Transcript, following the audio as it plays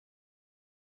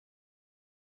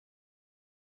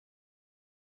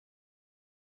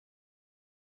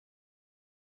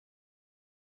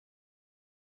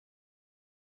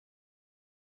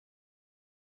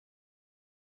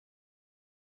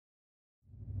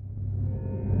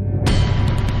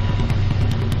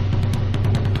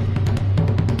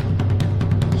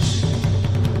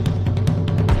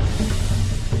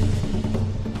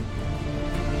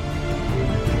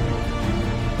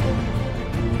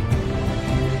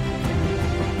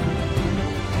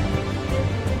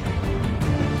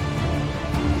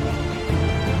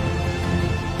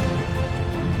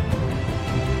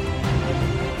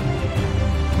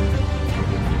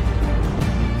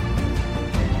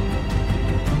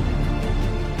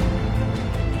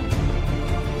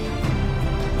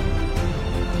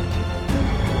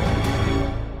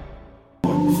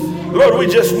Lord, we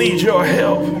just need your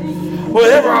help.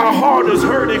 Wherever our heart is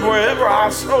hurting, wherever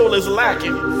our soul is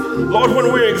lacking, Lord,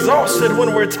 when we're exhausted,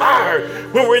 when we're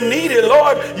tired, when we're needed,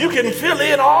 Lord, you can fill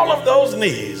in all of those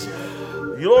needs.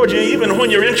 Lord, even when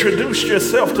you introduced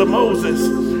yourself to Moses,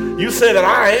 you said that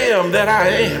I am that I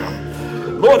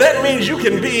am. Lord, that means you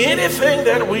can be anything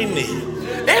that we need.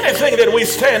 Anything that we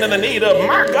stand in the need of,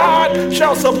 my God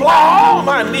shall supply all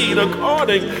my need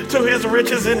according to his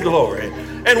riches in glory.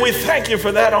 And we thank you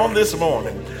for that on this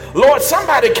morning. Lord,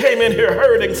 somebody came in here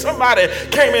hurting. Somebody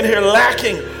came in here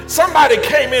lacking. Somebody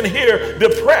came in here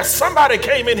depressed. Somebody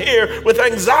came in here with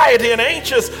anxiety and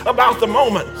anxious about the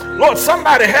moment. Lord,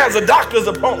 somebody has a doctor's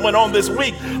appointment on this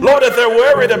week, Lord, that they're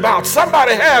worried about.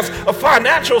 Somebody has a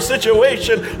financial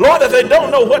situation, Lord, that they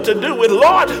don't know what to do with.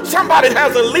 Lord, somebody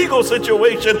has a legal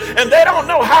situation and they don't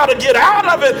know how to get out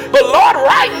of it. But Lord,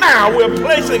 right now we're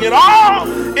placing it all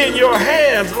in your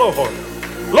hands, Lord.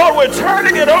 Lord, we're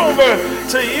turning it over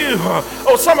to you.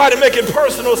 Oh, somebody make it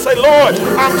personal. Say, Lord,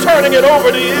 I'm turning it over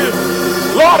to you.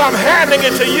 Lord, I'm handing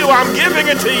it to you. I'm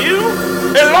giving it to you.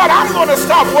 And Lord, I'm going to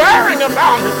stop worrying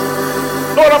about it.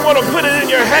 Lord, I'm going to put it in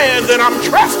your hands and I'm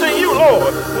trusting you,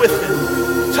 Lord, with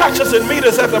it. Touch us and meet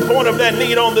us at the point of that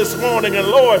need on this morning. And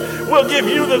Lord, we'll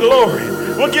give you the glory.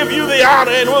 We'll give you the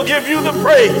honor and we'll give you the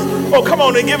praise. Oh, come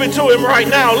on and give it to him right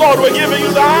now. Lord, we're giving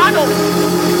you the honor.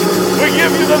 We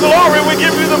give you the glory. We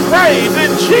give you the praise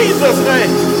in Jesus' name.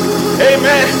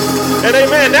 Amen and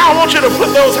amen. Now I want you to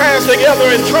put those hands together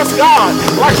and trust God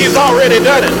like he's already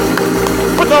done it.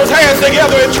 Put those hands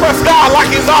together and trust God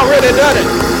like he's already done it.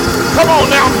 Come on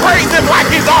now. Praise him like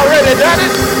he's already done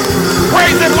it.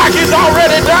 Praise him like he's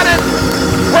already done it.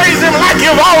 Praise him like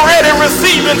you've already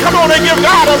received it. Come on and give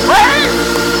God a praise.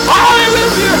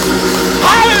 Hallelujah.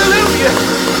 Hallelujah.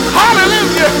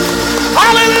 Hallelujah.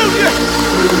 Hallelujah.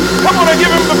 Come on and give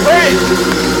him the praise.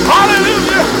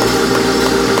 Hallelujah.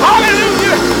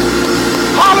 Hallelujah.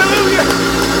 Hallelujah.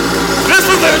 This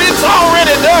is an it's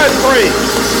already done praise.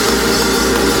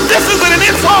 This is an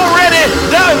it's already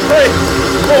done praise.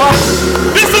 Boy,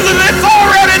 this is an it's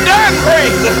already done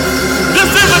praise.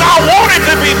 This isn't I want it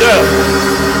to be done.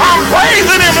 I'm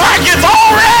praising him like it's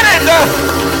already done.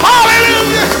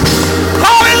 Hallelujah.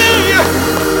 Hallelujah.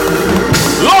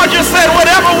 Lord, you said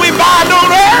whatever we bind on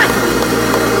earth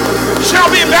shall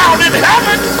be bound in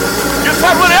heaven. You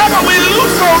said whatever we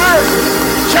loose on earth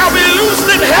shall be loosed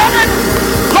in heaven.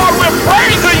 Lord, we're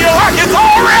praising you like it's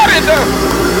already done.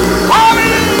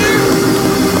 Hallelujah.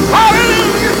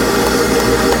 Hallelujah.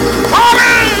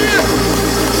 Hallelujah.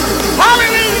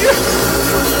 Hallelujah.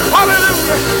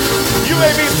 Hallelujah. You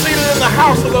may be seated in the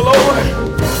house of the Lord.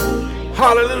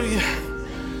 Hallelujah.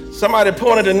 Somebody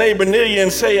point at the neighbor near you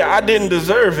and say, I didn't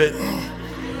deserve it,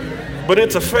 but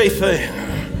it's a faith thing.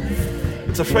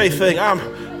 It's a faith thing. I'm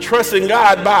trusting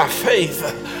God by faith.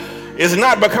 It's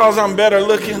not because I'm better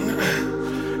looking.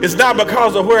 It's not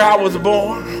because of where I was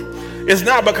born. It's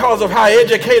not because of how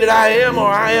educated I am or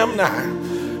I am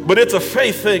not. But it's a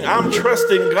faith thing. I'm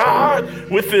trusting God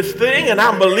with this thing and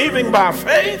I'm believing by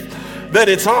faith that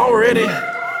it's already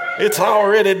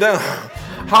done.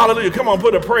 Hallelujah. Come on,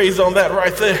 put a praise on that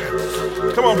right there.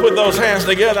 Come on, put those hands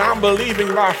together. I'm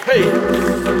believing by faith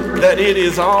that it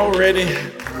is already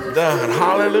done.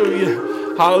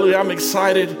 Hallelujah. Hallelujah. I'm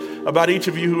excited about each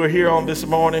of you who are here on this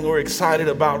morning. We're excited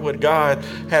about what God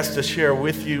has to share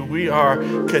with you. We are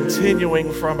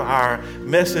continuing from our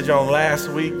message on last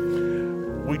week.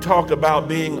 We talked about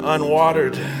being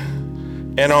unwatered.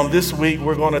 And on this week,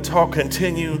 we're going to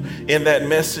continue in that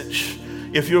message.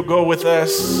 If you'll go with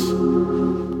us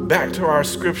back to our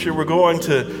scripture, we're going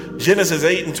to Genesis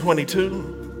 8 and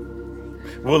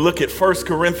 22. We'll look at 1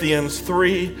 Corinthians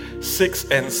 3, 6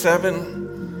 and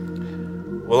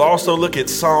 7. We'll also look at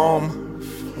Psalm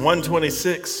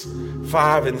 126,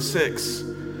 5 and 6.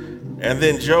 And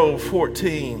then Job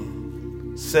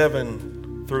 14,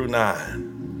 7 through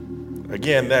 9.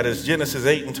 Again, that is Genesis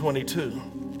 8 and 22.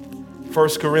 1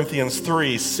 Corinthians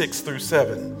 3, 6 through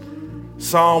 7.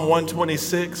 Psalm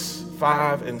 126,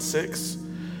 5 and 6.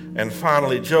 And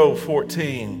finally, Job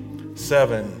 14,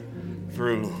 7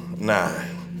 through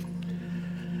 9.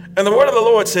 And the word of the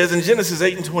Lord says in Genesis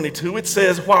 8 and 22, it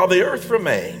says, while the earth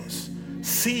remains,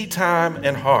 seed time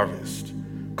and harvest,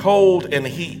 cold and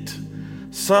heat,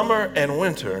 summer and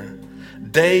winter,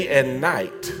 day and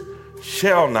night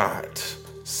shall not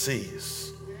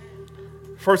cease.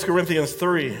 1 Corinthians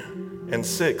 3 and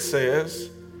 6 says,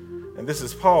 and this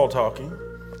is Paul talking,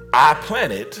 I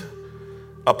planted,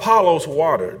 Apollos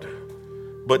watered,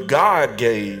 but God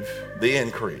gave the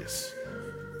increase.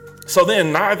 So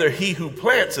then neither he who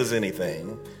plants is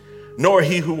anything, nor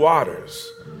he who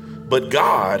waters, but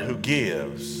God who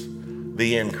gives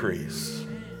the increase.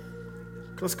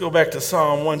 Let's go back to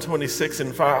Psalm 126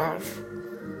 and 5.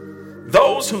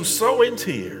 Those who sow in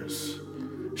tears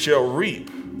shall reap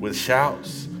with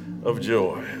shouts of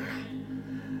joy.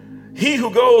 He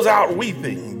who goes out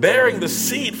weeping, bearing the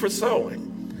seed for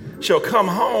sowing, shall come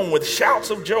home with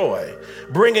shouts of joy,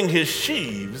 bringing his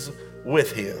sheaves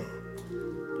with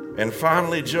him. And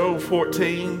finally, Job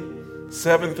 14,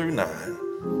 7 through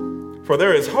 9. For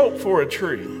there is hope for a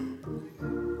tree,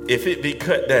 if it be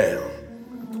cut down,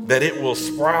 that it will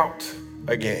sprout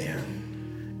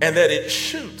again, and that its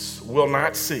shoots will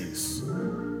not cease.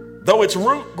 Though its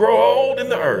root grow old in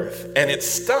the earth, and its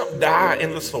stump die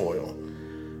in the soil,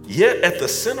 yet at the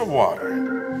scent of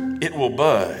water it will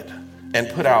bud and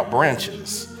put out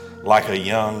branches like a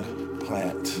young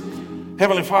plant.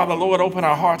 Heavenly Father, Lord, open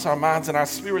our hearts, our minds, and our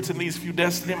spirits in these few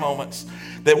destiny moments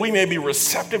that we may be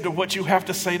receptive to what you have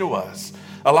to say to us.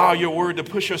 Allow your word to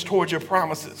push us towards your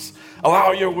promises.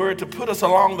 Allow your word to put us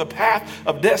along the path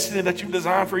of destiny that you've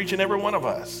designed for each and every one of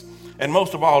us. And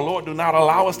most of all, Lord, do not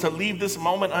allow us to leave this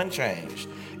moment unchanged.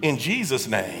 In Jesus'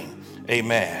 name,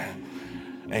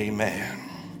 amen. Amen.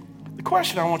 The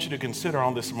question I want you to consider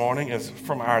on this morning is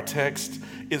from our text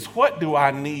is, what do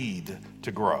I need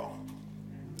to grow?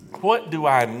 What do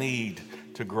I need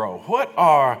to grow? What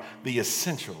are the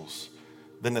essentials,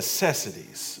 the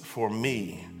necessities for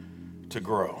me to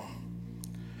grow?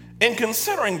 In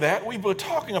considering that, we were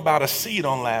talking about a seed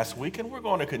on last week, and we're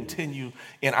going to continue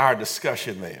in our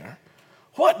discussion there.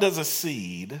 What does a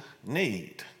seed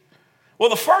need? Well,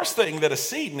 the first thing that a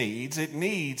seed needs, it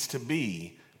needs to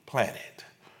be planted.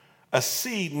 A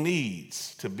seed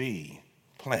needs to be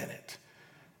planted.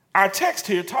 Our text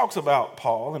here talks about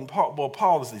Paul, and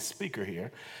Paul is the speaker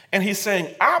here, and he's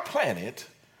saying, I planted,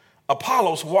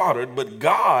 Apollos watered, but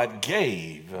God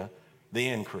gave the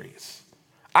increase.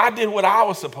 I did what I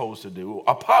was supposed to do.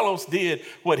 Apollos did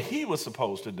what he was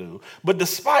supposed to do. But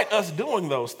despite us doing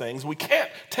those things, we can't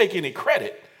take any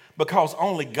credit because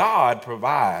only God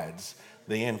provides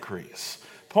the increase.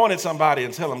 Point at somebody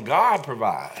and tell them, God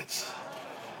provides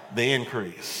the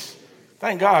increase.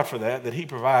 Thank God for that he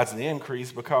provides the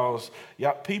increase, because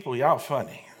y'all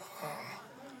funny.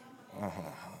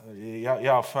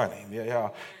 Y'all funny.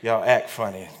 Y'all act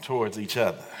funny towards each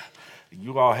other.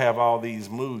 You all have all these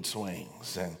mood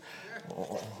swings, and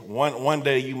one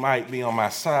day you might be on my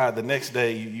side, the next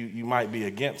day you might be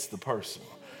against the person.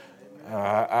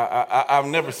 I've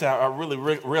never seen. I really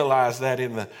realized that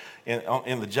in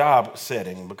the job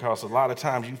setting, because a lot of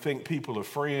times you think people are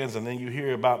friends, and then you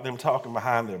hear about them talking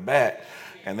behind their back,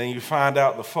 and then you find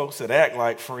out the folks that act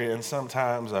like friends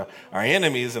sometimes are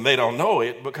enemies, and they don't know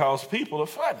it because people are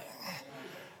funny.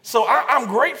 So I'm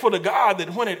grateful to God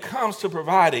that when it comes to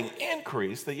providing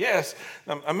increase, that yes,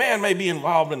 a man may be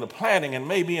involved in the planting and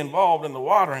may be involved in the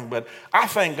watering, but I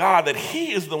thank God that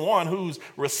he is the one who's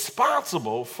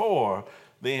responsible for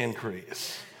the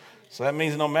increase. So that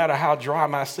means no matter how dry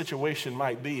my situation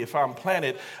might be, if I'm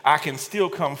planted, I can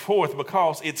still come forth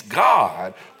because it's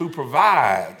God who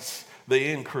provides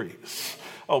the increase.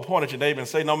 Oh, point at your neighbor and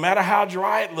say, no matter how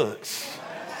dry it looks,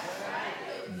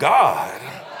 God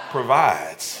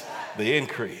provides the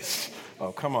increase.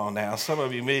 Oh, come on now. Some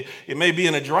of you may be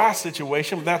in a dry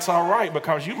situation, but that's all right,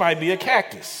 because you might be a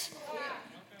cactus.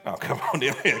 Oh, come on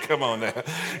now. Come on now.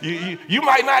 You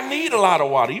might not need a lot of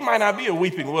water. You might not be a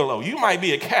weeping willow. You might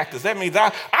be a cactus. That means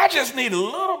I just need a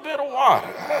little bit of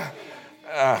water.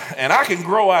 And I can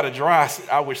grow out of dry.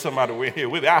 I wish somebody were here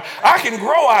with me. I can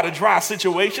grow out of dry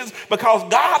situations because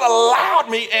God allowed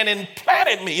me and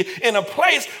implanted me in a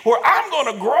place where I'm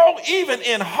going to grow even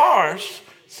in harsh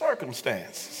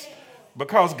circumstances,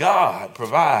 because God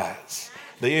provides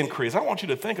the increase. I want you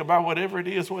to think about whatever it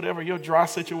is, whatever your dry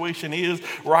situation is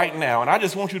right now. And I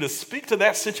just want you to speak to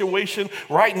that situation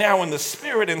right now in the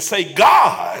spirit and say,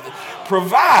 God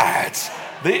provides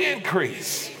the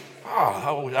increase.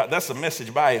 Oh, that's a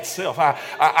message by itself.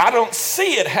 I don't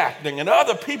see it happening, and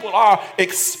other people are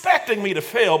expecting me to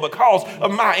fail because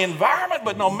of my environment,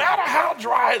 but no matter how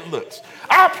dry it looks,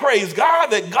 I praise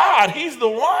God that God, he's the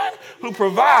one who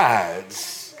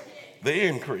provides the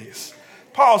increase.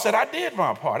 Paul said, I did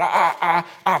my part.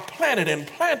 I planted, and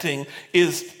planting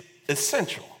is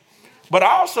essential. But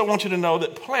I also want you to know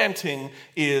that planting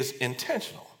is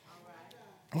intentional.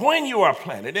 When you are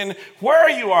planted and where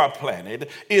you are planted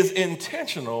is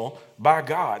intentional by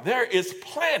God. There is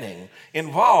planning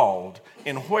involved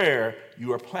in where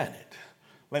you are planted.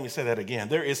 Let me say that again.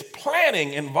 There is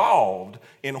planning involved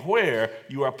in where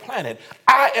you are planted.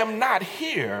 I am not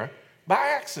here by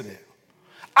accident.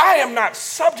 I am not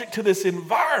subject to this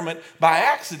environment by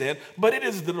accident, but it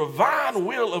is the divine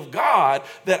will of God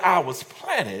that I was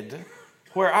planted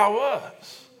where I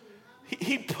was.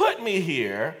 He put me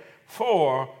here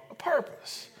for a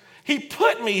purpose. He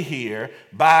put me here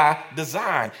by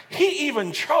design. He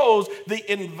even chose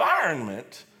the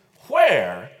environment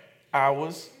where I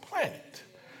was planted.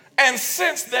 And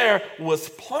since there was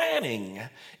planning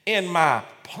in my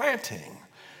planting,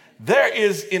 there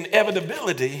is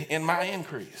inevitability in my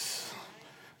increase.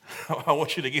 I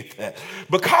want you to get that.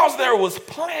 Because there was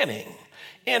planning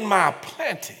in my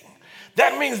planting,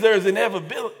 that means there's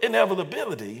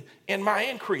inevitability in my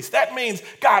increase. That means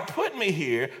God put me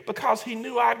here because he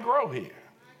knew I'd grow here.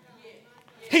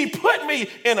 He put me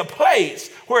in a place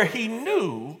where he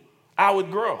knew I would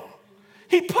grow.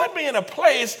 He put me in a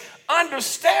place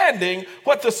understanding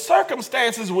what the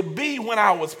circumstances would be when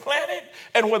I was planted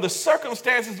and what the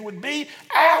circumstances would be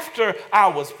after I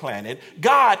was planted.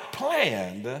 God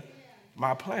planned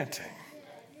my planting.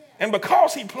 And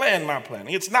because he planned my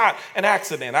planting, it's not an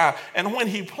accident. And when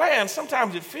he plans,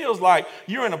 sometimes it feels like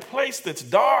you're in a place that's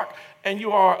dark and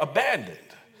you are abandoned.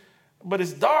 But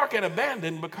it's dark and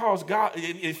abandoned because God,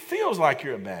 it feels like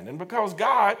you're abandoned because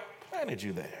God planted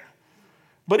you there.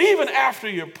 But even after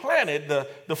you're planted,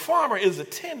 the farmer is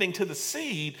attending to the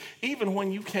seed even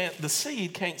when the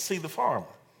seed can't see the farmer.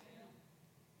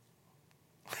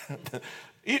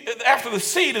 After the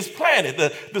seed is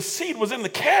planted, the seed was in the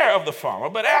care of the farmer,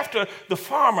 but after the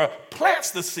farmer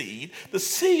plants the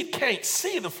seed can't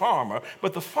see the farmer,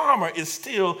 but the farmer is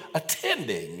still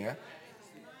attending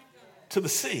to the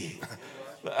seed.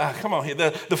 Come on here.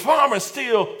 The farmer is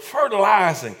still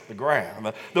fertilizing the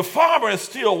ground. The farmer is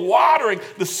still watering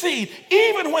the seed.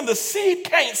 Even when the seed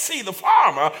can't see the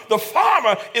farmer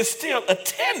is still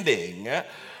attending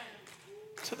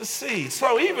to the seed.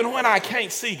 So even when I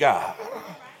can't see God,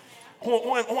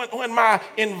 when my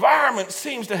environment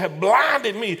seems to have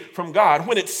blinded me from God,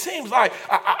 when it seems like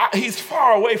he's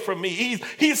far away from me,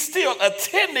 he's still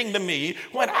attending to me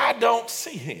when I don't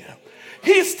see him.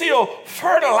 He's still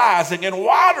fertilizing and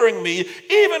watering me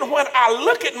even when I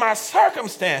look at my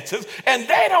circumstances and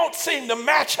they don't seem to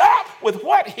match up with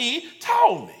what he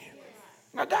told me.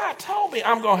 Now, God told me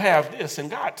I'm going to have this,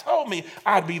 and God told me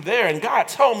I'd be there, and God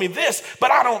told me this, but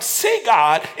I don't see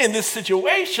God in this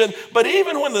situation. But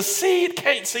even when the seed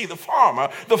can't see the farmer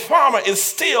is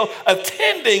still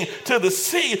attending to the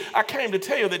seed. I came to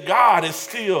tell you that God is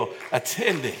still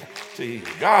attending to you.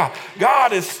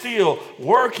 God is still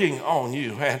working on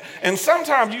you. And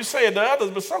sometimes you say it to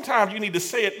others, but sometimes you need to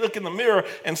say it, look in the mirror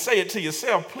and say it to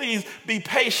yourself. Please be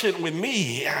patient with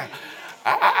me.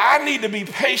 I need to be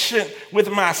patient with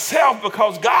myself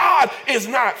because God is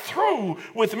not through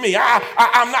with me.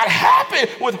 I'm not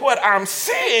happy with what I'm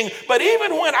seeing, but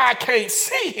even when I can't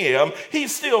see him,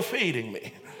 he's still feeding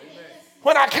me.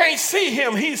 When I can't see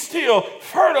him, he's still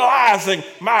fertilizing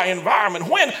my environment.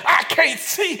 When I can't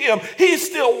see him, he's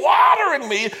still watering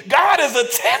me. God is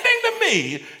attending to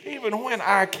me even when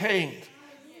I can't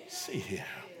see him.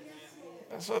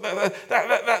 So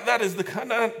that is the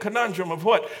conundrum of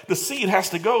what the seed has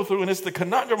to go through, and it's the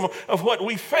conundrum of what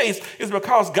we face is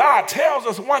because God tells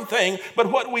us one thing, but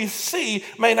what we see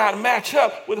may not match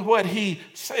up with what he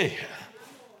said.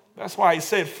 That's why he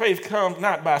said faith comes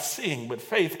not by seeing, but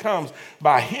faith comes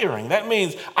by hearing. That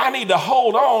means I need to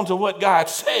hold on to what God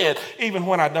said even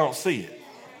when I don't see it.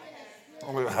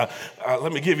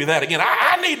 Let me give you that again.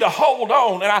 I need to hold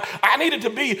on, and I needed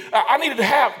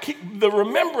to keep the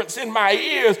remembrance in my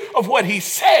ears of what he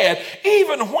said,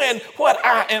 even when what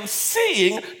I am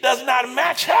seeing does not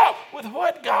match up with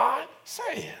what God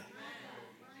said.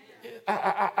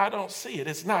 I don't see it.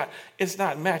 It's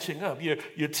not matching up.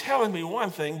 You're telling me one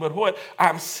thing, but what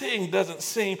I'm seeing doesn't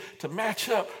seem to match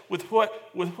up with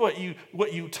what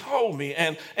you told me.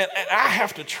 And I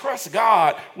have to trust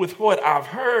God with what I've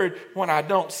heard when I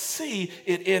don't see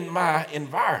it in my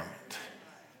environment.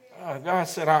 God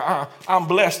said, I'm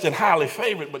blessed and highly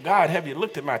favored, but God, have you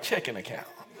looked at my checking account?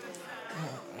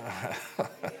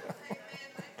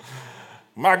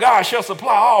 My God shall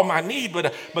supply all my need,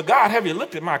 but God, have you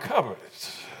looked at my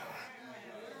cupboards?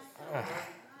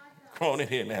 Come on in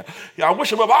here now. I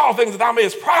wish above all things that thou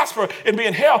mayest prosper and be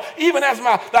in health, even as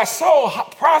thy soul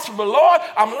prosper. But Lord,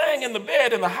 I'm laying in the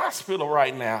bed in the hospital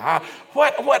right now.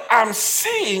 What I'm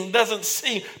seeing doesn't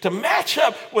seem to match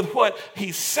up with what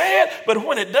he said, but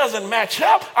when it doesn't match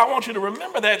up, I want you to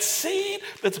remember that seed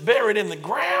that's buried in the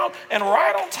ground, and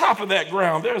right on top of that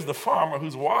ground, there's the farmer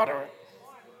who's watering.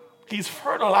 He's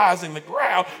fertilizing the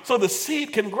ground so the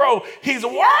seed can grow. He's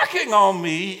working on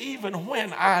me even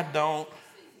when I don't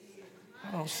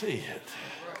see it.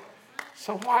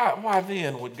 So why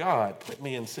then would God put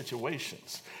me in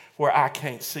situations where I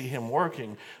can't see him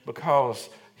working? Because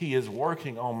he is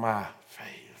working on my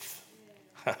faith.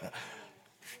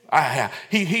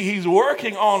 He's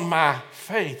working on my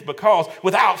faith, because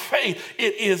without faith,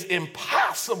 it is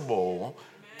impossible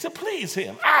to please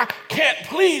him. I can't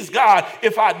please God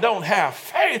if I don't have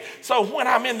faith. So when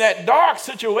I'm in that dark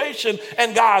situation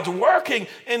and God's working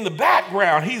in the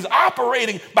background, he's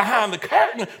operating behind the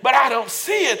curtain, but I don't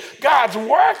see it. God's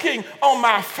working on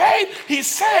my faith. He's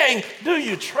saying, do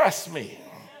you trust me?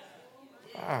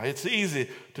 It's easy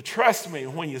to trust me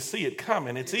when you see it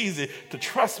coming. It's easy to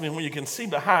trust me when you can see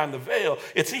behind the veil.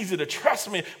 It's easy to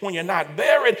trust me when you're not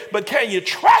buried, but can you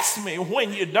trust me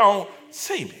when you don't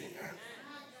see me?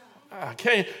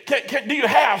 Do you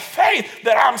have faith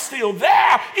that I'm still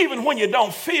there even when you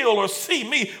don't feel or see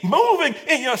me moving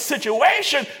in your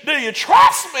situation? Do you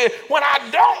trust me when I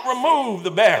don't remove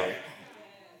the barrier?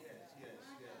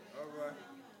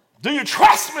 Do you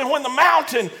trust me when the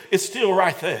mountain is still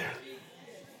right there?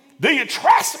 Do you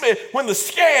trust me when the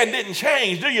scan didn't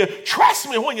change? Do you trust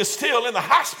me when you're still in the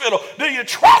hospital? Do you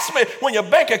trust me when your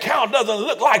bank account doesn't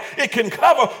look like it can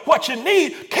cover what you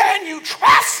need? Can you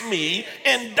trust me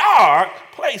in dark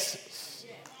places?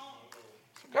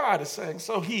 God is saying,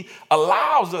 so he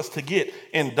allows us to get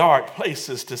in dark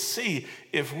places to see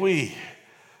if we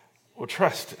will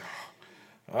trust him.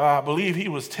 I believe he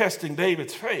was testing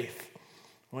David's faith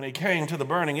when he came to the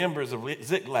burning embers of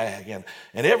Ziklag, and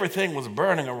everything was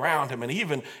burning around him, and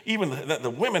even the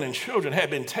women and children had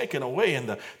been taken away,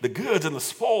 and the goods and the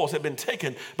spoils had been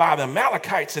taken by the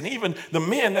Amalekites, and even the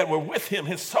men that were with him,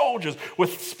 his soldiers, were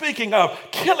speaking of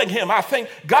killing him. I think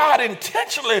God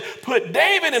intentionally put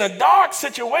David in a dark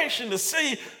situation to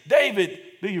see, David,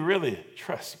 do you really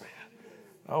trust me?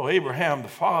 Oh, Abraham, the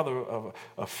father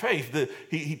of faith,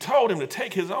 he told him to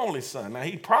take his only son. Now,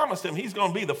 he promised him he's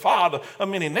going to be the father of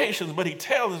many nations, but he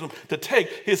tells him to take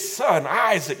his son,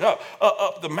 Isaac,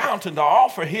 up the mountain to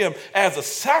offer him as a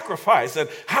sacrifice. And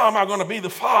how am I going to be the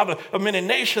father of many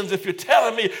nations if you're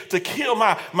telling me to kill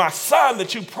my son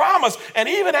that you promised? And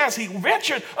even as he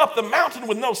ventured up the mountain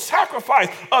with no sacrifice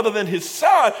other than his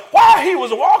son, while he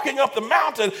was walking up the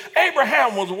mountain,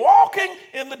 Abraham was walking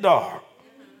in the dark.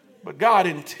 But God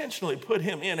intentionally put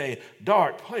him in a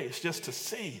dark place just to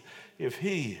see if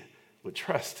he would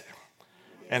trust him.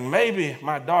 And maybe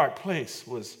my dark place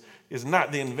is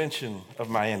not the invention of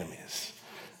my enemies.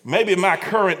 Maybe my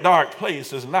current dark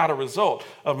place is not a result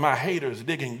of my haters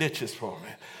digging ditches for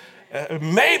me.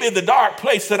 Maybe the dark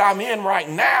place that I'm in right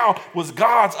now was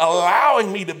God's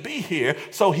allowing me to be here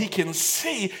so he can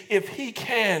see if he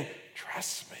can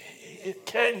trust me.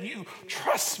 Can you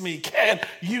trust me? Can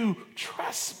you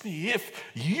trust me? If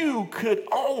you could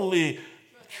only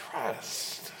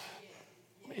trust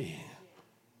me.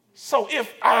 So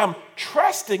if I'm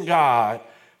trusting God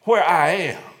where I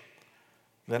am,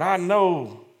 then I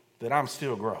know that I'm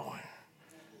still growing.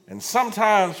 And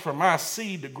sometimes for my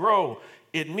seed to grow,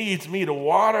 it needs me to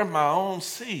water my own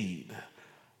seed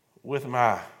with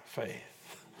my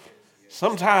faith.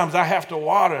 Sometimes I have to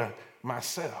water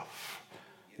myself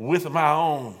with my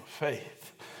own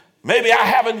faith. Maybe I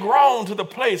haven't grown to the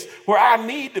place where I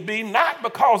need to be, not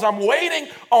because I'm waiting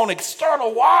on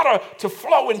external water to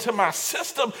flow into my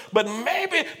system, but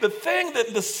maybe the thing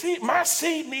that my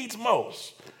seed needs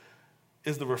most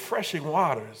is the refreshing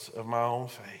waters of my own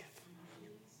faith.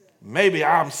 Maybe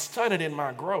I'm stunted in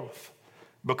my growth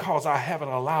because I haven't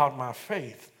allowed my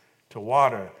faith to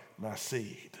water my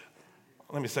seed.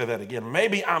 Let me say that again.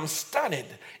 Maybe I'm stunted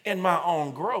in my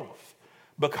own growth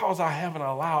because I haven't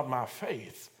allowed my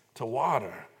faith to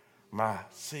water my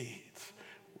seeds.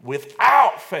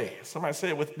 Without faith, somebody say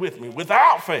it with me,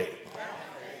 without faith,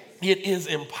 it is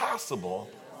impossible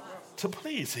to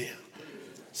please him.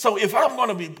 So if I'm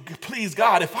going to please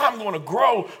God, if I'm going to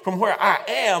grow from where I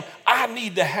am, I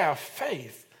need to have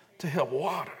faith to help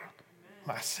water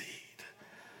my seed.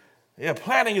 Yeah,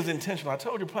 planting is intentional. I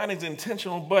told you planting is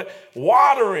intentional, but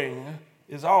watering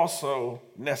is also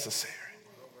necessary.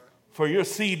 For your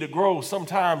seed to grow,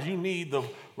 sometimes you need the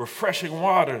refreshing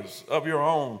waters of your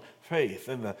own faith.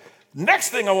 And the next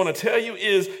thing I want to tell you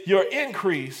is your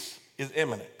increase is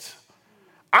imminent.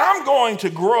 I'm going to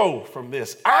grow from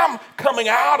this. I'm coming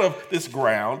out of this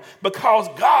ground because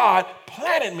God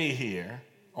planted me here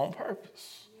on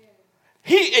purpose.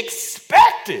 He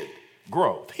expected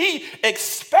growth. He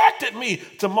expected me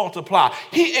to multiply.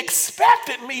 He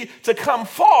expected me to come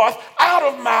forth out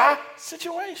of my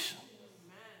situation.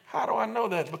 How do I know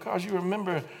that? Because you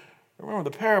remember the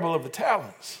parable of the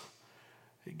talents.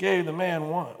 He gave the man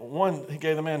one. He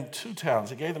gave the man 2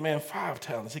 talents. He gave the man 5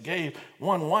 talents. He gave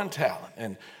one talent.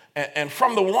 And And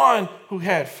from the one who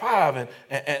had 5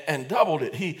 and doubled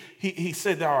it, he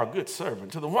said, thou art a good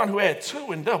servant. To the one who had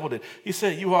 2 and doubled it, he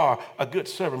said, you are a good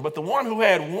servant. But the one who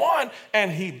had 1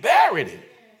 and he buried it,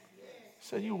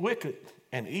 said, you wicked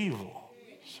and evil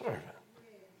servant.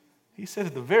 He said,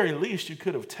 at the very least, you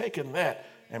could have taken that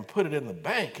and put it in the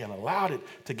bank and allowed it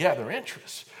to gather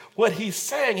interest. What he's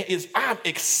saying is, I'm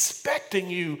expecting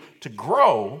you to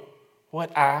grow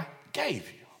what I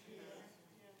gave you.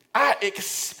 I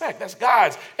expect, that's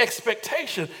God's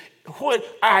expectation. What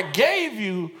I gave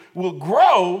you will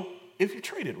grow if you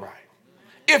treat it right.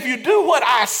 If you do what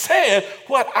I said,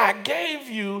 what I gave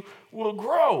you will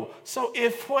grow. So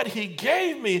if what he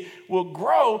gave me will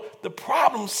grow, the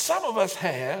problem some of us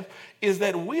have is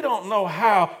that we don't know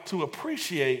how to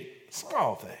appreciate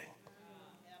small things.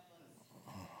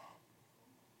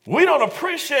 We don't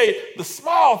appreciate the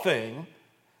small thing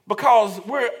because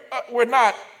we're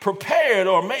not prepared,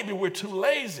 or maybe we're too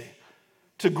lazy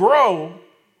to grow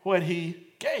what he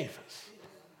gave us.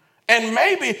 And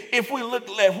maybe if we look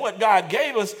at what God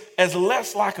gave us as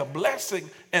less like a blessing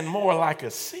and more like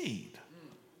a seed,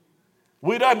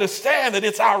 we'd understand that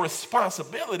it's our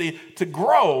responsibility to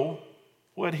grow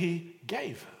what he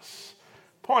gave us.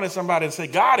 Point at somebody and say,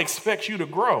 God expects you to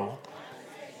grow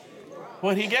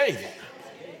what he gave you.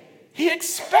 He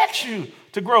expects you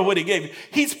to grow what he gave you.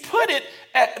 He's put it,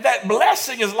 that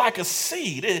blessing is like a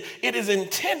seed. It is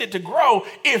intended to grow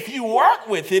if you work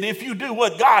with it, if you do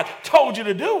what God told you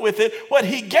to do with it, what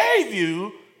he gave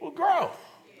you will grow.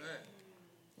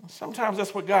 Sometimes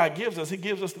that's what God gives us. He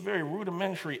gives us the very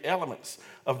rudimentary elements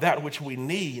of that which we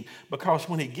need, because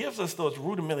when he gives us those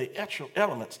rudimentary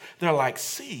elements, they're like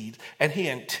seeds, and he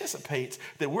anticipates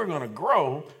that we're going to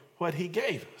grow what he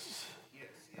gave us.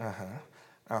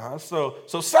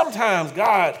 So sometimes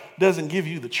God doesn't give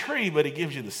you the tree, but he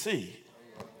gives you the seed.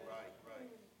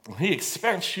 He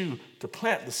expects you to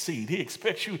plant the seed. He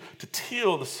expects you to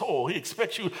till the soil. He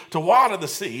expects you to water the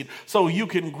seed so you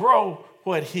can grow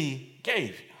what he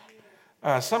gave you.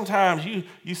 Sometimes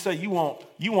you say you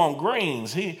want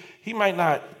greens. He might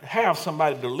not have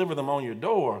somebody deliver them on your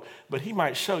door, but he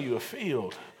might show you a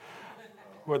field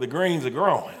where the greens are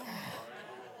growing.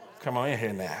 Come on in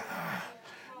here now.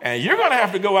 And you're going to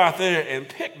have to go out there and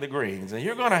pick the greens. And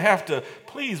you're going to have to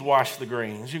please wash the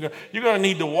greens. You're going to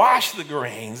need to wash the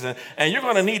greens. And you're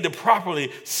going to need to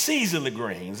properly season the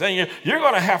greens. And you're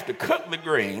going to have to cook the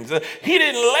greens. He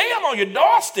didn't lay them on your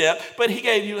doorstep, but he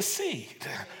gave you a seed.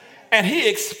 And he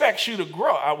expects you to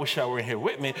grow. I wish I were in here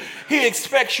with me. He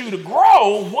expects you to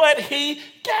grow what he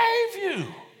gave you.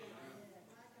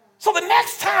 So the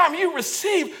next time you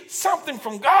receive something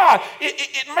from God,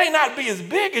 it may not be as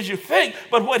big as you think,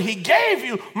 but what he gave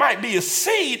you might be a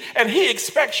seed, and he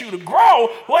expects you to grow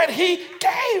what he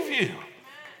gave you.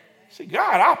 See,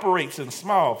 God operates in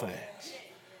small things.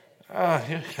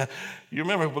 You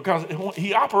remember, because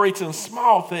he operates in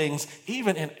small things,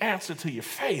 even in answer to your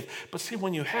faith. But see,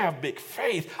 when you have big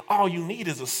faith, all you need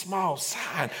is a small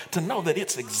sign to know that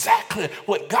it's exactly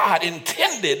what God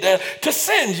intended to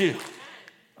send you.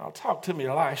 Talk to me,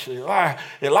 Elisha.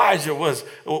 Elijah was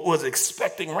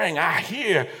expecting rain. I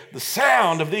hear the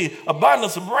sound of the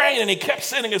abundance of rain, and he kept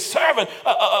sending his servant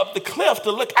up the cliff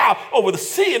to look out over the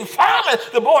sea. And finally,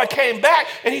 the boy came back,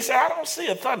 and he said, I don't see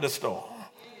a thunderstorm.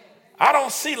 I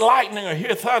don't see lightning or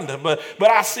hear thunder, but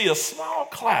I see a small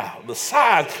cloud the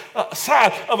size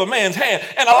of a man's hand.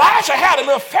 And Elisha had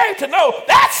enough faith to know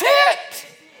that's it.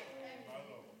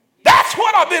 That's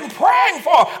what I've been praying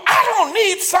for. I don't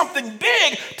need something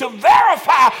big to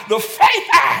verify the faith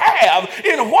I have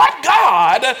in what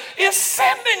God is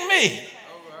sending me.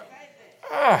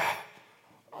 I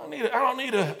don't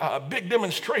need a big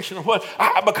demonstration of what,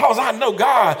 because I know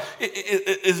God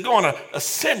is going to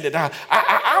ascend it.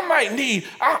 I'm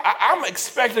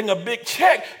expecting a big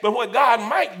check, but what God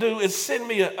might do is send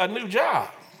me a new job.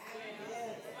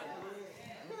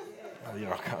 Oh,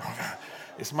 y'all come on.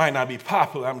 This might not be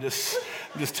popular. I'm just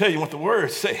telling you what the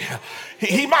words say.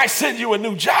 He might send you a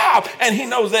new job, and he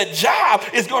knows that job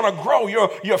is going to grow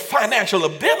your financial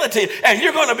ability, and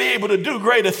you're going to be able to do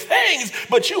greater things,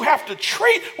 but you have to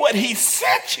treat what he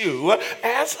sent you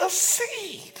as a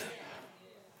seed.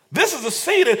 This is a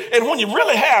seed, and when you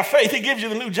really have faith, he gives you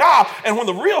the new job, and when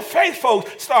the real faith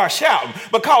folks start shouting,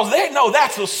 because they know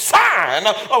that's a sign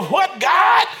of what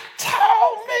God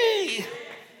told me.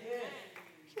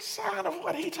 Sign of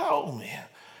what he told me.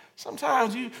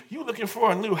 Sometimes you looking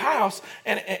for a new house,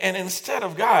 and instead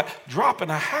of God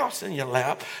dropping a house in your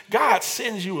lap, God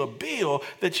sends you a bill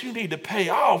that you need to pay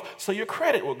off so your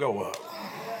credit will go up.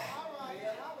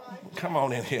 Come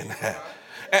on in here now.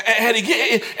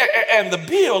 And the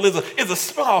bill is a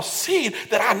small seed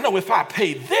that I know if I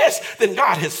pay this, then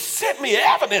God has sent me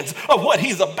evidence of what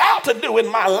he's about to do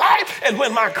in my life. And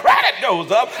when my credit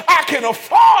goes up, I can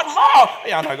afford more.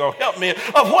 Y'all not going to help me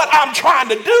of what I'm trying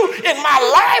to do in my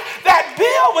life. That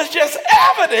bill was just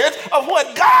evidence of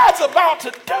what God's about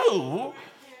to do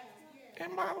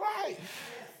in my life.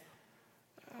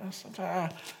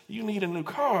 Sometimes you need a new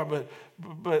car, but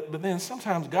then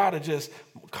sometimes God will just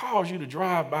cause you to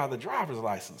drive by the driver's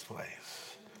license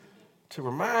place to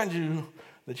remind you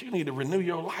that you need to renew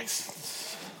your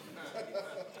license.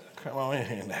 Come on in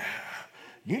here now.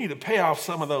 You need to pay off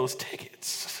some of those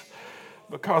tickets,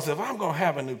 because if I'm going to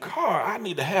have a new car, I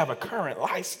need to have a current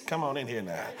license. Come on in here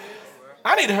now.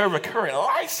 I need to have a current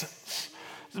license.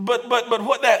 But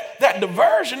what that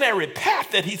diversionary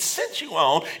path that he sent you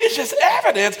on is just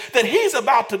evidence that he's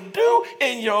about to do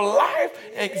in your life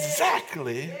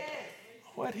exactly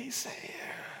what he said.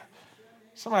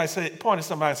 Somebody say, point at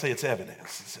somebody and say, it's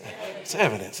evidence. It's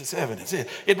evidence. It's evidence.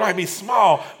 It might be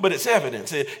small, but it's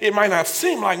evidence. It might not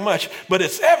seem like much, but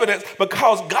it's evidence,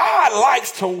 because God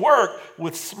likes to work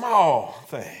with small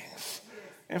things.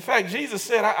 In fact, Jesus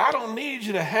said, I don't need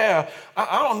you to have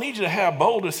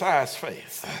boulder-sized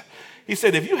faith. He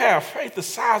said, if you have faith the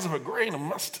size of a grain of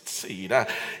mustard seed,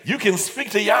 you can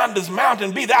speak to yonder's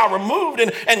mountain, be thou removed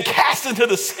and cast into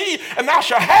the sea, and thou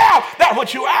shalt have that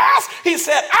which you ask. He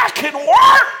said, I can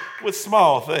work with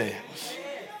small things.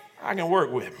 I can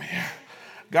work with me.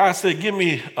 God said, give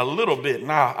me a little bit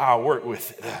and I'll work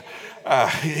with it.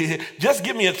 Just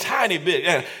give me a tiny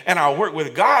bit and I'll work with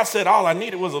it. God said all I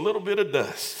needed was a little bit of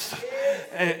dust.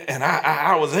 And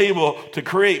I was able to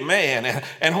create man.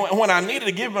 And when I needed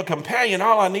to give him a companion,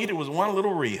 all I needed was one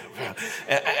little rib.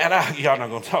 Y'all not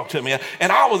going to talk to me.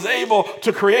 And I was able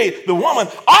to create the woman.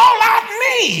 All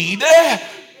I need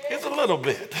is a little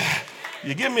bit.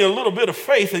 You give me a little bit of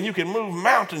faith and you can move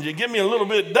mountains. You give me a little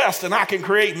bit of dust and I can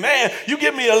create man. You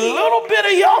give me a little bit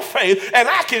of your faith and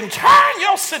I can turn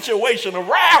your situation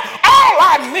around. All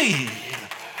I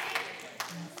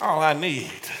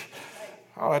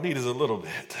need is a little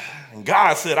bit. And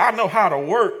God said, I know how to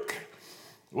work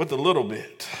with a little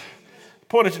bit.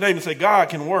 Point at your neighbor and say, God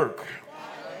can work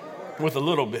with a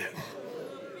little bit.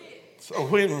 So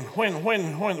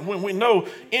when we know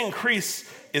increase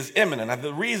is imminent, and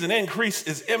the reason increase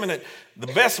is imminent, the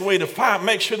best way to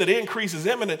make sure that increase is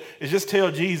imminent is just tell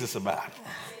Jesus about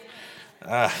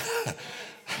it.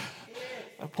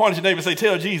 Point at your neighbor and say,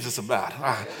 tell Jesus about it.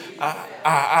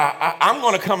 I'm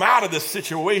going to come out of this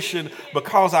situation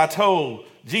because I told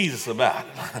Jesus about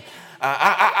it.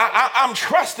 I'm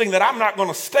trusting that I'm not going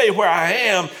to stay where I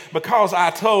am because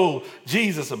I told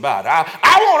Jesus about it.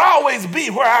 I won't always be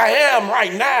where I am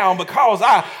right now because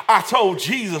I told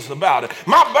Jesus about it.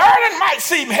 My burden might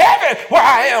seem heavy where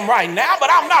I am right now,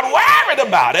 but I'm not worried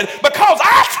about it because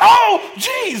I told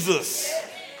Jesus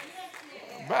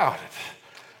about it.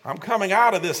 I'm coming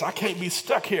out of this. I can't be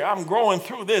stuck here. I'm growing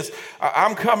through this.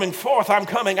 I'm coming forth. I'm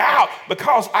coming out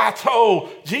because I told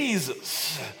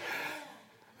Jesus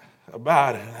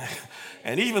about it.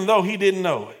 And even though he didn't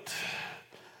know it,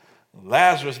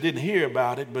 Lazarus didn't hear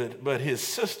about it, but his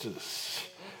sisters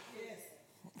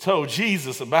told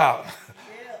Jesus about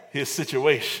his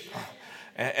situation.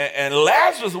 And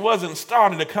Lazarus wasn't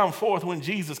starting to come forth when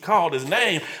Jesus called his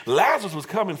name. Lazarus was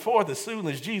coming forth as soon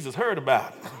as Jesus heard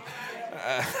about it.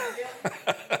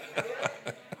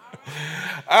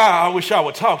 I wish I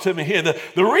would talk to me here.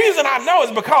 The reason I know is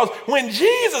because when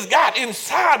Jesus got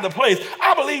inside the place,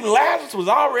 I believe Lazarus was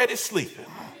already sleeping.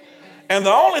 And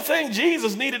the only thing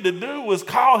Jesus needed to do was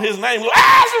call his name,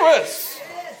 Lazarus.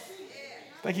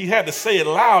 I think he had to say it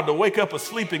loud to wake up a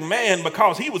sleeping man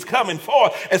because he was coming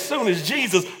forth as soon as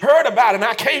Jesus heard about it. And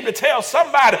I came to tell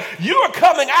somebody, you are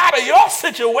coming out of your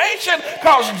situation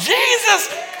because Jesus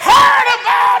heard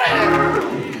about it.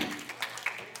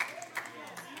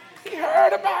 He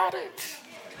heard about it.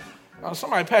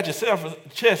 Somebody pat yourself on the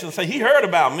chest and say, he heard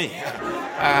about me.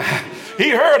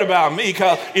 He heard about me,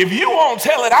 because if you won't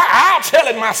tell it, I'll tell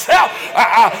it myself.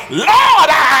 Lord,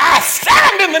 I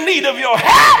stand in the need of your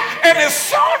help. And as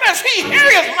soon as he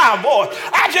hears my voice,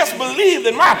 I just believe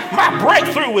that my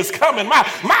breakthrough is coming.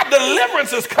 My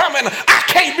deliverance is coming. I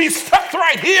can't be stuck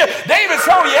right here. David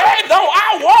said, yea, though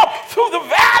I walk through the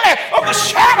valley of the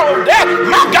shadow of death,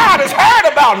 my God has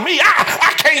heard about me.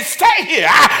 I can't stay here.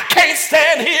 I can't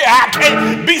stand here. I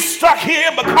can't be stuck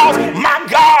here because my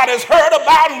God has heard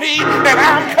about me and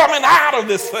I'm coming out of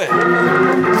this thing.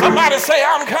 Somebody say,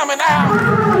 I'm coming out.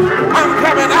 I'm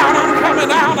coming out. I'm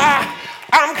coming out.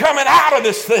 I'm coming out of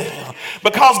this thing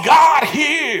because God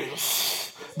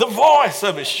hears the voice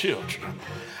of his children.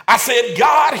 I said,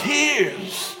 God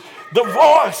hears the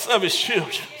voice of his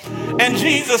children. And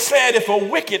Jesus said, if a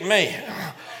wicked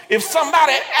man, if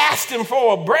somebody asked him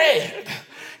for a bread,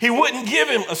 he wouldn't give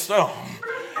him a stone.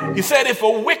 He said, if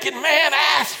a wicked man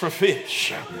asked for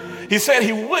fish, he said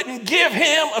he wouldn't give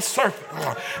him a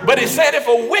serpent. But he said, if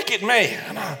a wicked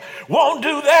man won't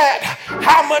do that,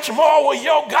 how much more will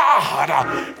your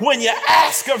God, when you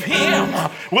ask of him,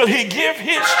 will he give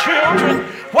his children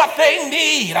what they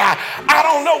need? I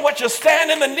don't know what you're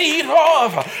standing in the need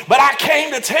of, but I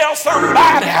came to tell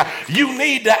somebody, you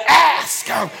need to ask.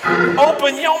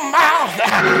 Open your mouth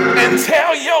and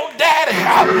tell your daddy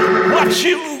what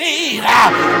you need.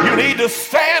 You need to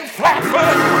stand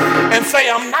flat-footed and say,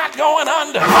 I'm not going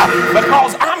under,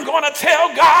 because I'm going to tell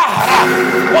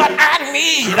God what I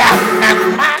need.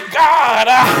 And my God,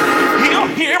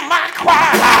 he'll hear my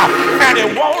cry, and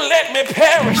it won't let me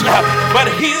perish,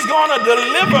 but he's going to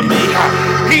deliver me.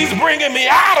 He's bringing me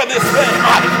out of this thing.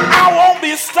 I won't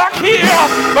be stuck here,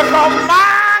 because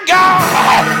my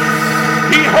God,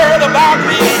 he heard about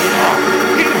me.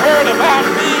 He heard about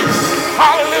me.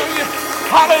 Hallelujah.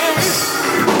 Hallelujah.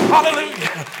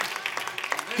 Hallelujah.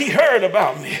 He heard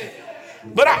about me.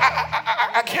 But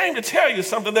I came to tell you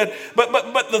something that,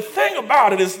 but the thing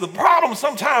about it is the problem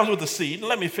sometimes with the seed, and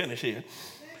let me finish here.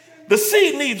 The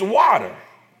seed needs water.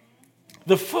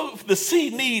 The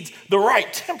seed needs the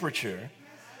right temperature,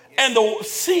 and the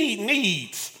seed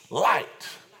needs light.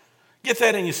 Get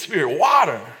that in your spirit.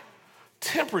 Water,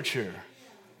 temperature,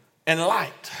 and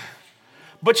light.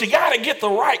 But you got to get the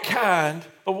right kind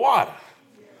of water.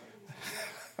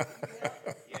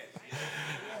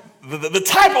 The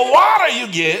type of water you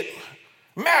get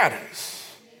matters.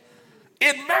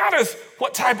 It matters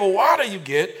what type of water you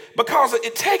get, because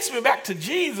it takes me back to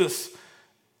Jesus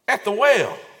at the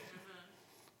well.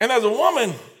 And there's a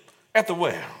woman at the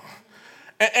well.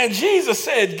 And Jesus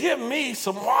said, give me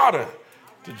some water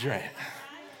to drink.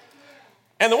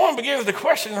 And the woman begins to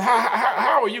question,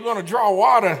 how are you going to draw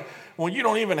water when you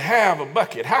don't even have a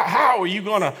bucket? How are you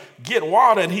going to get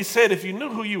water? And he said, if you knew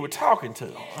who you were talking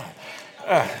to.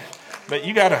 But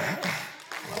you gotta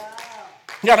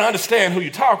understand who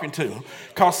you're talking to,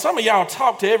 because some of y'all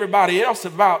talk to everybody else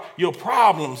about your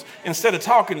problems instead of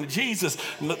talking to Jesus.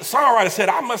 The songwriter said,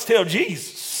 I must tell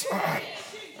Jesus.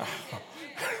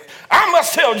 I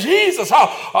must tell Jesus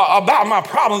about my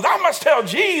problems. I must tell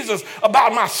Jesus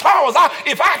about my sorrows.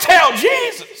 If I tell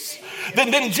Jesus,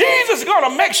 then Jesus is going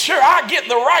to make sure I get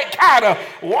the right kind of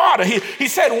water. He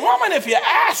said, woman, if you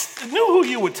knew who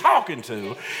you were talking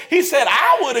to, he said,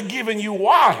 I would have given you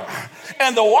water.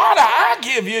 And the water I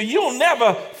give you, you'll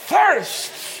never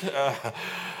thirst.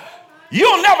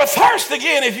 You'll never thirst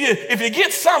again if you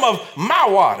get some of my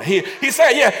water. He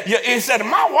said, he said,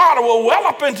 my water will well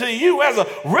up into you as a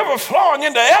river flowing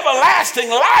into everlasting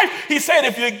life. He said,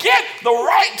 if you get the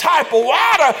right type of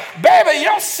water, baby,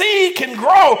 your seed can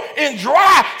grow in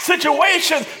dry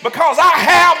situations, because I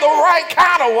have the right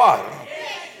kind of water.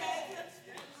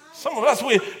 Some of us,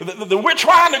 we're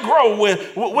trying to grow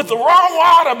with the wrong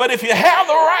water, but if you have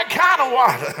the right kind of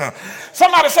water,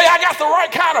 somebody say, I got the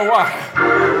right kind of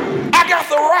water. I got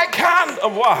the right kind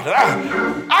of water.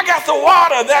 I got the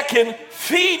water that can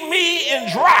feed me in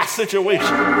dry situations.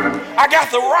 I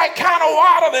got the right kind of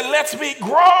water that lets me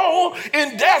grow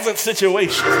in desert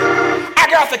situations. I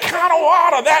got the kind of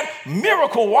water, that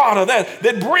miracle water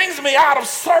that brings me out of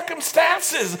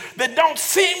circumstances that don't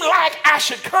seem like I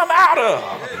should come out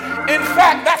of. In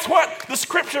fact, that's what the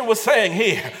scripture was saying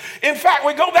here. In fact,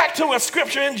 we go back to a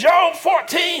scripture in Job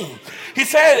 14. He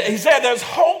said there's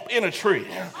hope in a tree.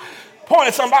 Point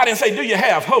at somebody and say, do you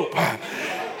have hope?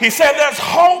 He said there's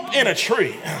hope in a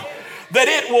tree, that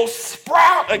it will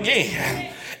sprout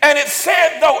again. And it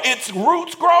said, though its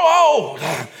roots grow old.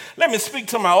 Let me speak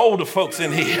to my older folks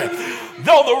in here.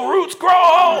 Though the roots grow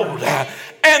old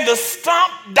and the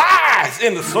stump dies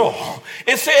in the soil,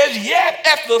 it says, yet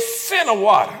at the center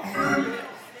water.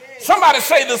 Somebody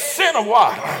say the center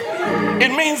water.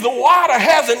 It means the water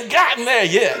hasn't gotten there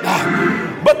yet,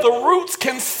 but the roots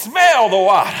can smell the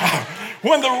water.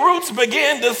 When the roots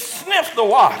begin to sniff the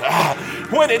water,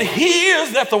 when it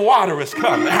hears that the water is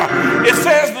coming, it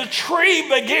says the tree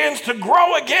begins to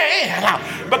grow again,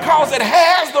 because it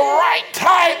has the right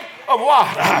type of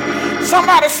water.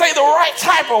 Somebody say the right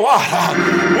type of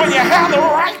water. When you have the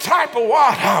right type of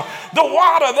water, the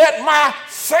water that my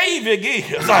Savior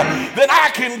gives, then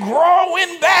I can grow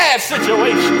in bad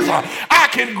situations. I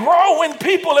can grow when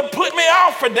people have put me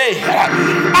off for dead.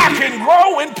 I can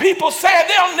grow when people say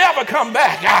they'll never come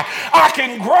back. I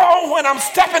can grow when I'm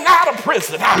stepping out of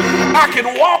prison. I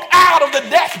can walk out of the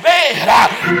deathbed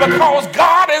because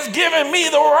God has given me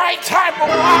the right type of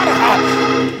water.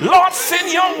 Lord,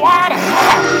 send your water.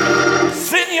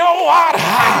 Send your water.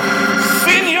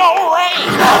 Send your rain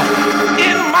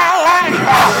in my life.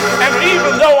 And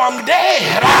even though I'm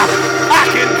dead, I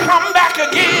can come back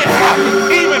again.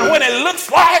 Even when it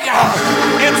looks like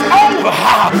it's over.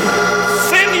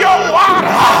 Send your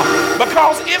water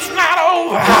because it's not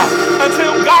over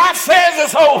until God says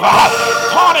it's over.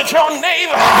 Point at your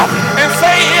neighbor and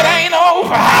say it ain't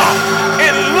over.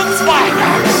 It looks like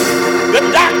the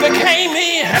doctor came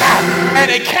in and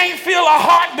he can't feel a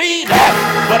heartbeat,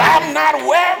 but I'm not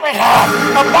worried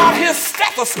about his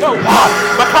stethoscope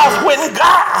because when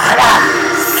God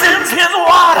sends his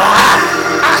water,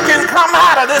 I can come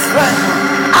out of this thing.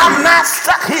 I'm not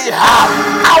stuck here.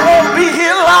 I won't be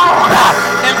here long.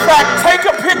 In fact, take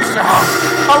a picture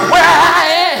of where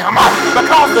I am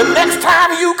because the next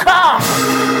time you come,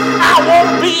 I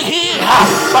won't be here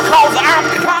because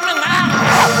I'm coming out.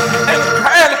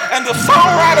 And the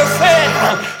songwriter said,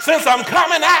 since I'm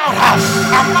coming out,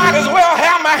 I might as well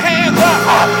have my hands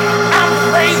up. I'm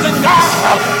praising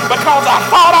God because I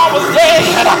thought I was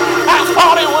dead. I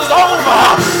thought it was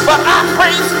over. But I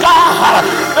praise God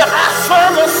that I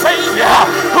serve a Savior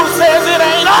who says it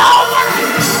ain't over.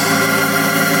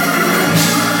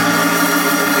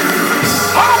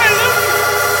 Hallelujah.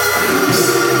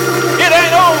 It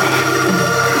ain't over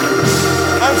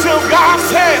until God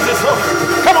says it's over.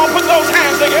 Come on, put those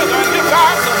hands together and give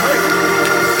God some praise.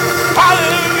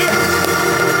 Hallelujah.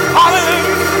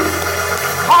 Hallelujah.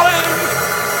 Hallelujah.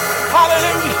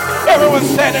 Hallelujah. Everyone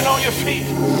standing on your feet.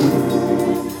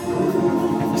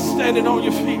 Standing on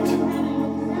your feet.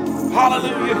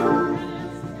 Hallelujah.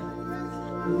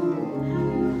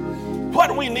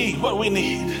 What we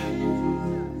need,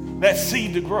 that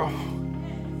seed to grow.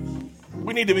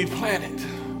 We need to be planted.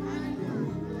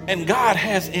 And God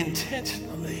has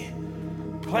intentionally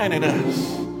planted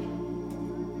us.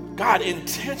 God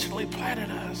intentionally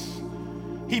planted us.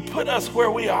 He put us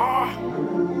where we are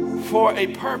for a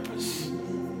purpose.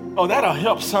 Oh, that'll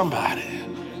help somebody.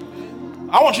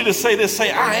 I want you to say this,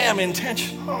 say, I am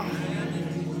intentional.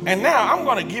 And now I'm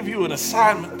going to give you an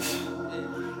assignment.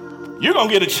 You're going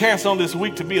to get a chance on this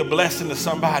week to be a blessing to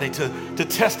somebody, to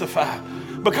testify.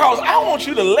 Because I want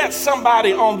you to let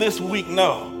somebody on this week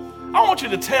know. I want you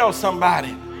to tell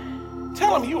somebody,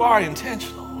 tell them you are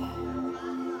intentional.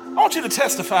 I want you to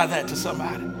testify that to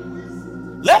somebody.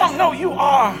 Let them know you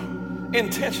are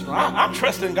intentional. I'm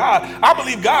trusting God. I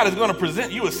believe God is going to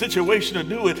present you a situation to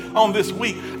do it on this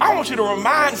week. I want you to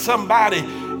remind somebody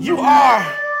you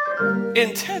are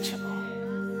intentional.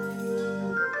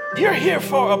 You're here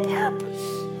for a purpose.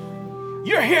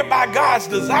 You're here by God's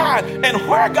design. And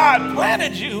where God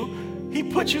planted you, he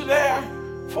put you there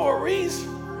for a reason.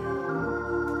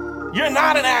 You're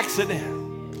not an accident.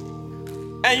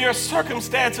 And your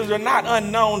circumstances are not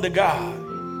unknown to God.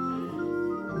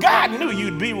 God knew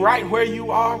you'd be right where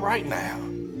you are right now.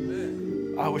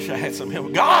 I wish I had some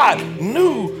help. God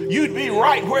knew you'd be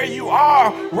right where you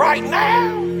are right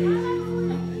now.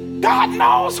 God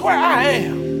knows where I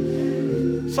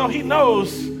am. So he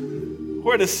knows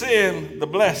where to send the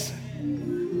blessing.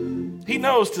 He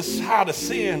knows how to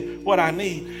send what I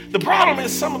need. The problem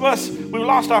is some of us, we've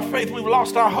lost our faith, we've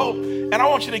lost our hope. And I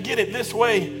want you to get it this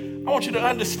way. I want you to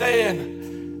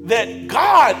understand that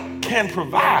God can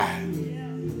provide.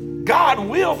 God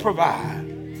will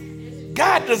provide.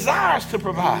 God desires to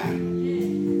provide.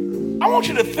 I want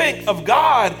you to think of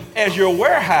God as your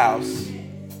warehouse,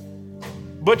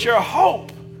 but your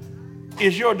hope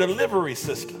is your delivery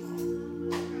system.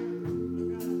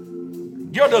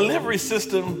 Your delivery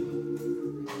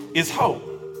system is hope.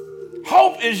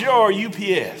 Hope is your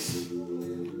UPS.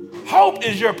 Hope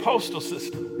is your postal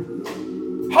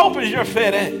system. Hope is your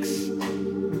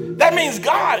FedEx. That means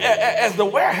God, as the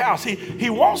warehouse, he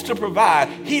wants to provide.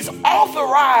 He's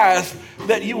authorized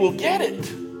that you will get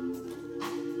it.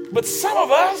 But some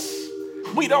of us,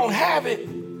 we don't have it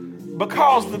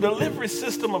because the delivery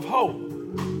system of hope,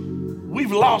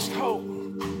 we've lost hope.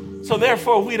 So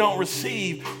therefore, we don't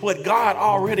receive what God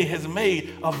already has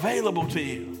made available to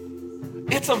you.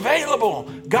 It's available.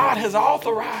 God has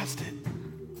authorized it.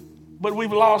 But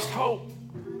we've lost hope.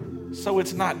 So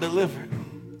it's not delivered.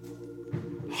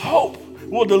 Hope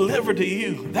will deliver to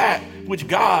you that which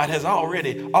God has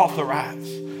already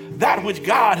authorized, that which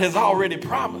God has already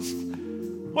promised.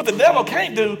 What the devil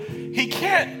can't do, he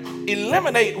can't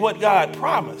eliminate what God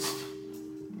promised,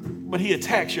 but he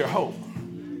attacks your hope.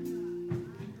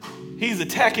 He's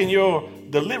attacking your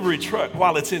delivery truck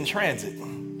while it's in transit,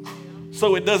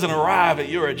 so it doesn't arrive at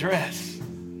your address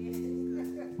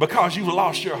because you've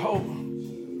lost your hope.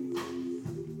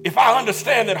 If I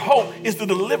understand that hope is the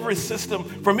delivery system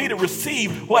for me to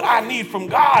receive what I need from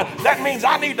God, that means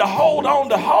I need to hold on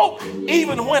to hope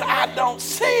even when I don't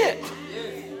see it.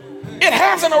 It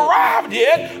hasn't arrived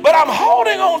yet, but I'm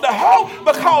holding on to hope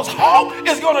because hope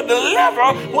is going to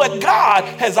deliver what God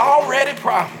has already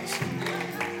promised.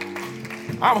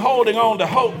 I'm holding on to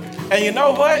hope. And you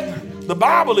know what? The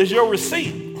Bible is your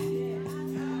receipt.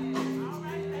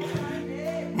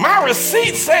 My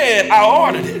receipt said I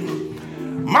ordered it.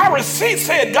 My receipt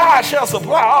said God shall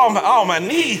supply all my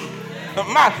needs.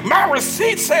 My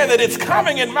receipt said that it's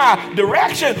coming in my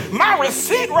direction. My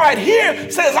receipt right here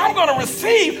says I'm going to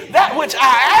receive that which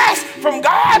I asked from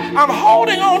God. I'm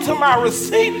holding on to my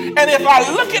receipt. And if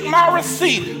I look at my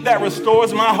receipt, that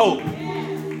restores my hope.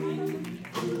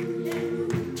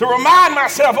 To remind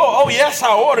myself, oh yes,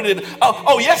 I ordered it.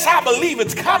 Oh yes, I believe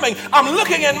it's coming. I'm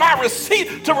looking at my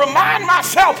receipt to remind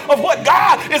myself of what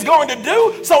God is going to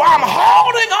do. So I'm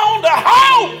holding on to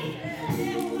hope.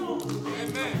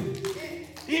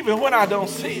 Even when I don't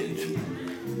see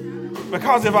it.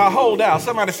 Because if I hold out,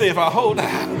 somebody say if I hold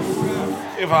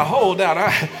out,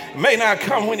 I may not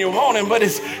come when you want him, but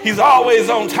he's always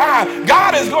on time.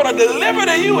 God is going to deliver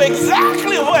to you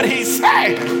exactly what he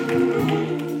said.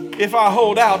 If I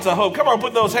hold out to hope. Come on,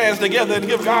 put those hands together and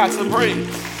give God some praise.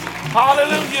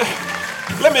 Hallelujah.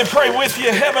 Let me pray with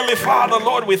you. Heavenly Father,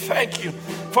 Lord, we thank you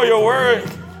for your word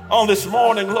on this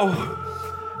morning, Lord.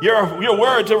 Your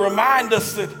word to remind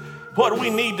us that what we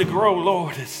need to grow,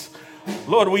 Lord, is,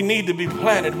 Lord, we need to be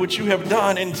planted, which you have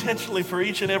done intentionally for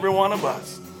each and every one of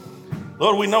us.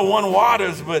 Lord, we know one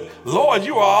waters, but Lord,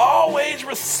 you are always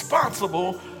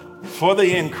responsible for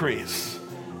the increase.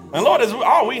 And Lord,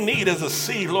 all we need is a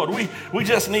seed, Lord. We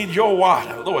just need your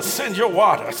water. Lord, send your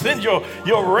water. Send your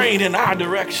rain in our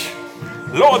direction.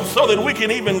 Lord, so that we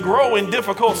can even grow in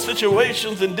difficult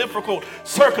situations and difficult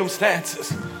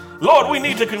circumstances. Lord, we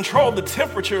need to control the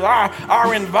temperature,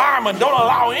 our environment. Don't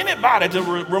allow anybody to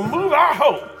remove our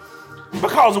hope,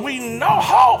 because we know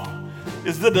hope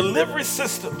is the delivery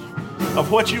system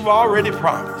of what you've already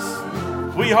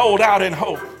promised. We hold out in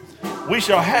hope. We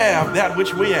shall have that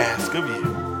which we ask of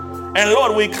you. And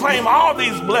Lord, we claim all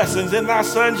these blessings in thy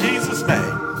son Jesus'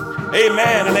 name.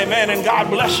 Amen and amen. And God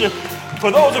bless you.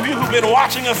 For those of you who've been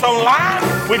watching us online,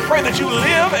 we pray that you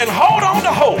live and hold on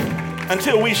to hope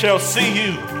until we shall see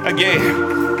you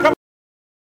again.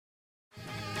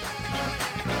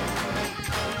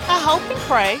 I hope and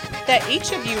pray that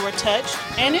each of you were touched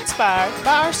and inspired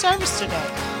by our service today.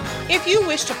 If you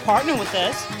wish to partner with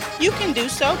us, you can do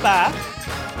so by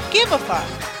Giveify.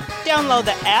 Download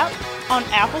the app on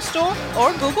Apple Store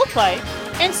or Google Play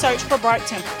and search for Bright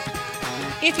Temple.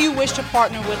 If you wish to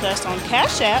partner with us on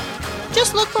Cash App,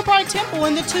 just look for Bright Temple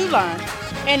in the 2 line,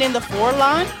 and in the 4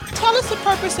 line, tell us the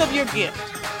purpose of your gift.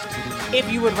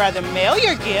 If you would rather mail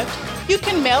your gift, you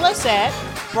can mail us at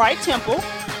Bright Temple,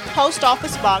 Post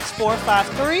Office Box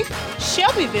 453,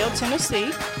 Shelbyville,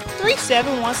 Tennessee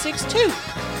 37162.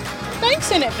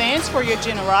 Thanks in advance for your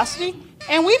generosity,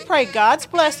 and we pray God's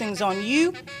blessings on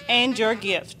you and your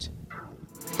gift.